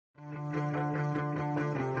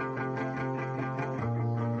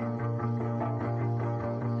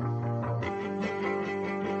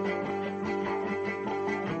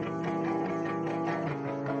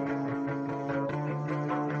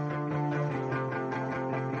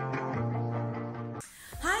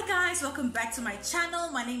guys, welcome back to my channel.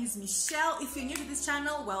 My name is Michelle. If you're new to this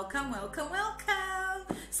channel, welcome.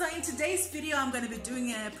 So in today's video, I'm going to be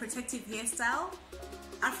doing a protective hairstyle,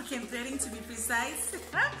 African threading to be precise.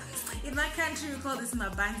 In my country, we call this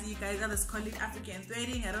mabanzi. You guys others call it African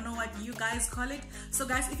threading. I don't know what you guys call it. So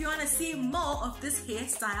guys, if you want to see more of this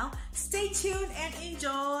hairstyle, stay tuned and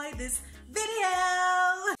enjoy this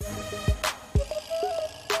video.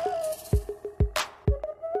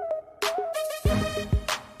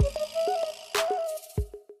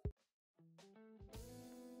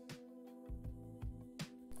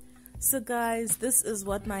 So guys, this is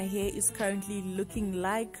what my hair is currently looking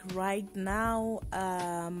like right now.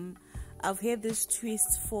 I've had this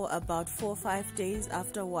twist for about 4 or 5 days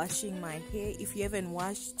after washing my hair. If you haven't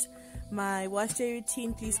watched my wash day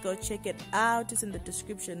routine, please go check it out. It's in the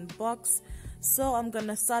description box. So I'm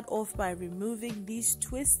gonna start off by removing these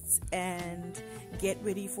twists and get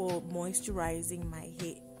ready for moisturizing my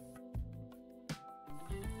hair.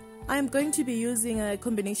 I'm going to be using a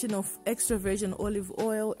combination of extra virgin olive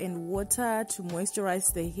oil and water to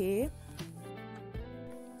moisturize the hair.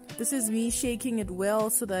 This is me shaking it well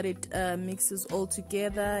so that it mixes all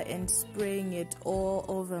together and spraying it all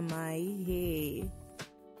over my hair.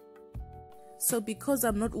 So because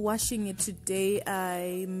I'm not washing it today,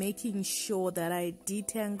 I'm making sure that I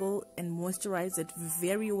detangle and moisturize it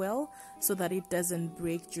very well so that it doesn't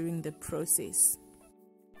break during the process.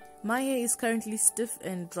 My hair is currently stiff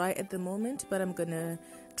and dry at the moment, but I'm gonna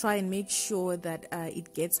try and make sure that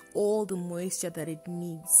it gets all the moisture that it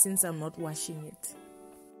needs since I'm not washing it.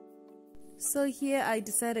 So here I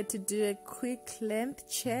decided to do a quick length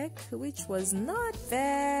check, which was not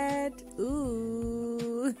bad.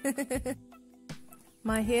 Ooh.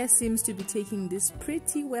 My hair seems to be taking this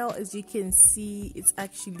pretty well. As you can see, it's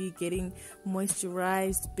actually getting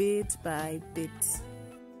moisturized bit by bit.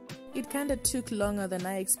 It kind of took longer than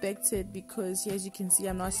I expected because, as you can see,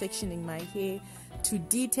 I'm now sectioning my hair to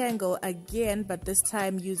detangle again, but this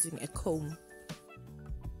time using a comb.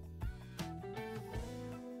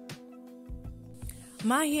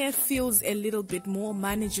 My hair feels a little bit more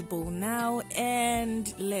manageable now,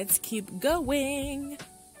 and let's keep going.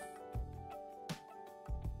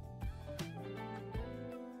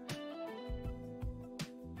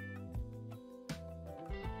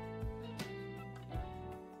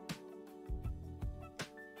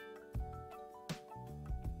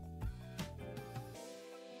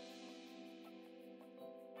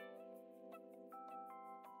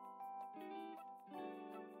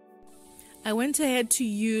 I went ahead to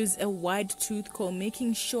use a wide tooth comb,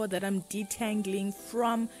 making sure that I'm detangling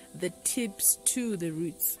from the tips to the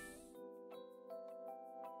roots.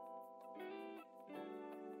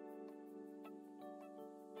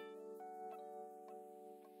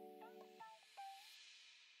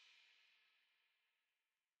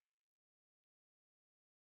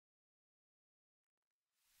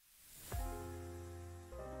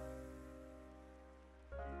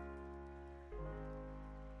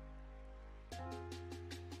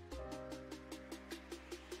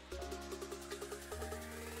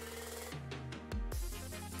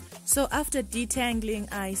 So after detangling,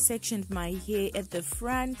 I sectioned my hair at the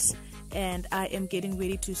front and I am getting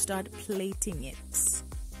ready to start plaiting it.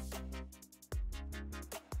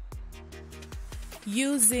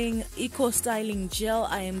 Using Eco Styling Gel,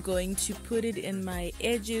 I am going to put it in my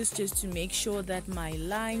edges just to make sure that my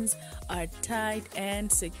lines are tight and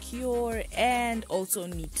secure and also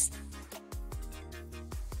neat.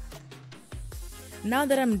 Now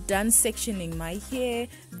that I'm done sectioning my hair,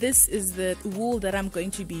 this is the wool that I'm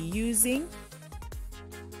going to be using.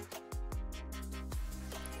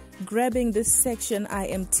 Grabbing this section, I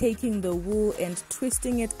am taking the wool and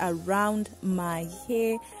twisting it around my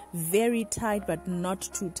hair, very tight but not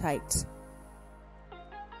too tight.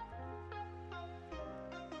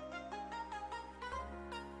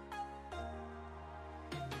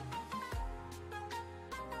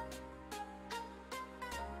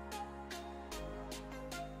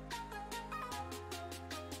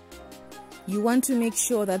 You want to make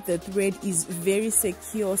sure that the thread is very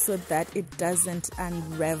secure so that it doesn't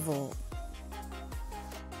unravel.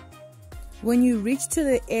 When you reach to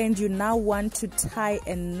the end, you now want to tie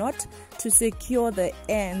a knot to secure the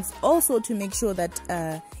ends, also to make sure that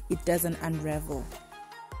it doesn't unravel.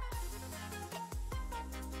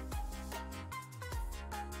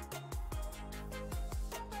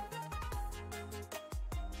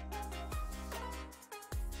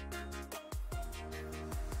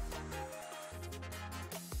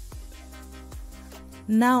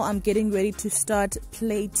 Now I'm getting ready to start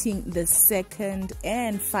plaiting the second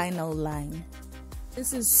and final line.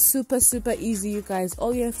 This is super easy, you guys.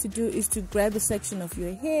 All you have to do is to grab a section of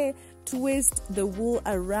your hair, twist the wool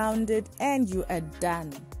around it, and you are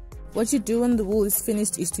done. What you do when the wool is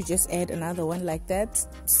finished is to just add another one like that.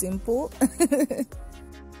 Simple.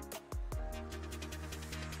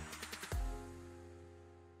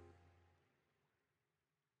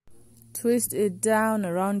 Twist it down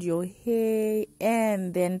around your hair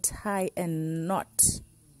and then tie a knot.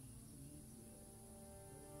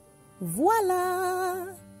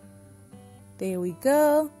 Voila! There we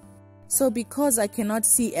go. So because I cannot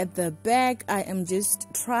see at the back, I am just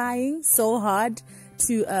trying so hard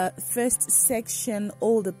to first section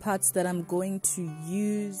all the parts that I'm going to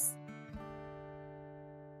use.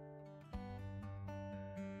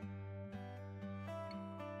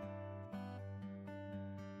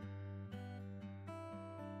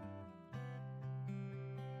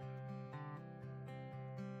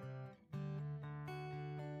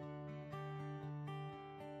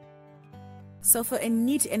 So for a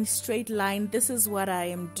neat and straight line, this is what I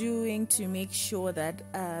am doing to make sure that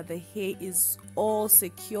the hair is all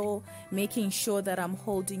secure, making sure that I'm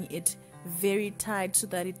holding it very tight so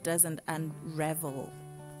that it doesn't unravel.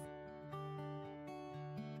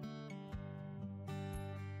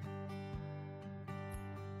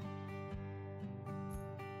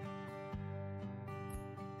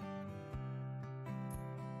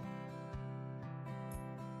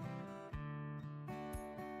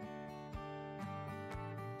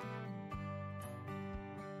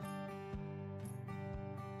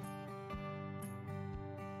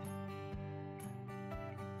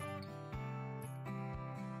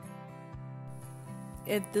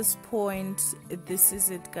 At this point, this is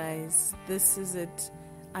it, guys. This is it.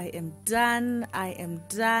 I am done. I am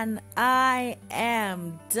done. I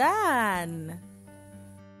am done.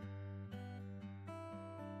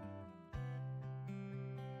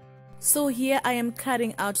 So here I am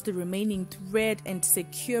cutting out the remaining thread and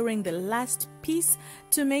securing the last piece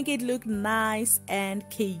to make it look nice and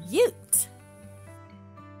cute.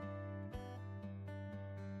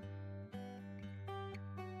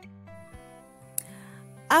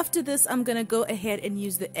 After this, I'm gonna go ahead and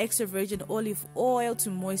use the extra virgin olive oil to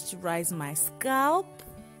moisturize my scalp.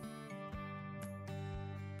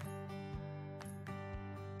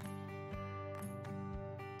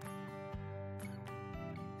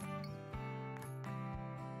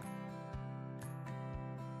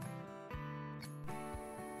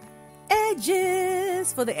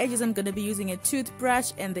 Edges. For the edges, I'm gonna be using a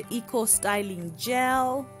toothbrush and the Eco Styling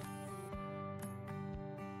Gel.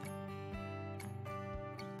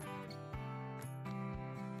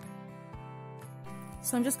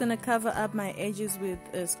 So I'm just going to cover up my edges with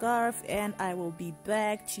a scarf and I will be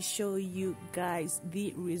back to show you guys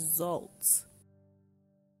the results.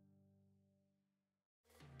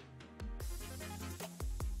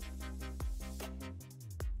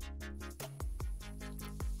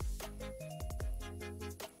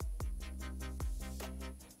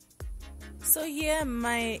 So yeah,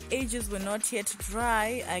 my edges were not yet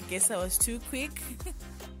dry. I guess I was too quick.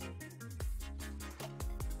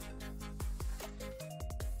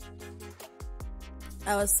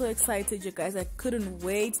 I was so excited, you guys. I couldn't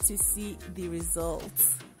wait to see the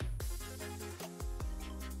results.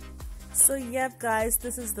 So yep, guys,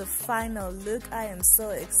 this is the final look. I am so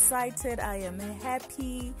excited. I am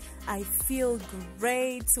happy. I feel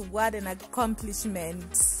great. What an accomplishment.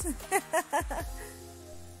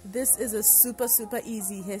 This is a super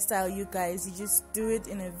easy hairstyle, you guys. You just do it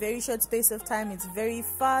in a very short space of time. It's very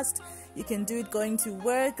fast. You can do it going to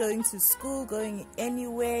work, going to school, going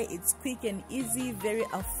anywhere. It's quick and easy, very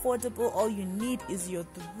affordable. All you need is your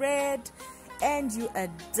thread and you are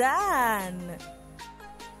done.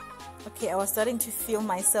 Okay, I was starting to feel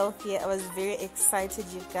myself here. I was very excited,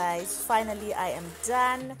 you guys. Finally, I am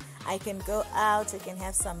done. I can go out, I can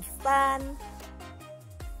have some fun.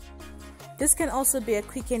 This can also be a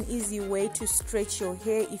quick and easy way to stretch your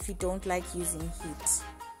hair if you don't like using heat.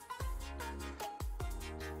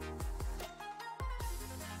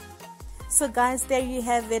 So guys, there you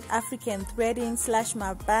have it, African threading /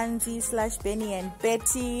 Mabanzi / Benny and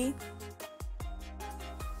Betty.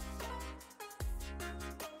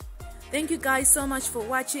 Thank you guys so much for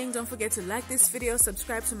watching. Don't forget to like this video,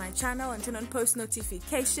 subscribe to my channel and turn on post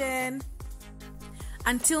notification.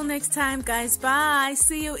 Until next time, guys, bye.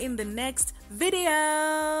 See you in the next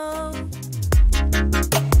video.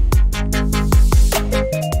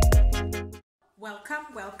 Welcome.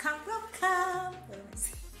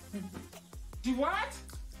 Do what?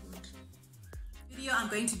 Video, I'm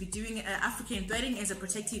going to be doing African threading as a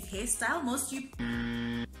protective hairstyle.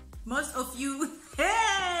 Most of you,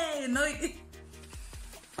 hey, no.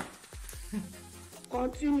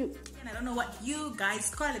 Continue. And I don't know what you guys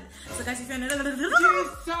call it. So guys, if you're Jesus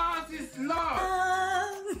is Lord.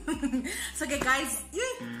 so okay guys,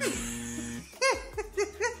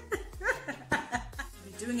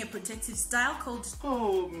 we're doing a protective style called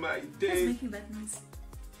Oh my day. making that noise.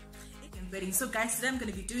 So guys, today I'm going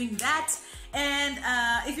to be doing that, and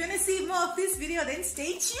if you want to see more of this video, then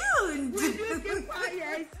stay tuned.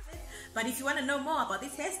 But if you want to know more about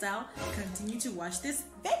this hairstyle, continue to watch this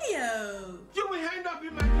video.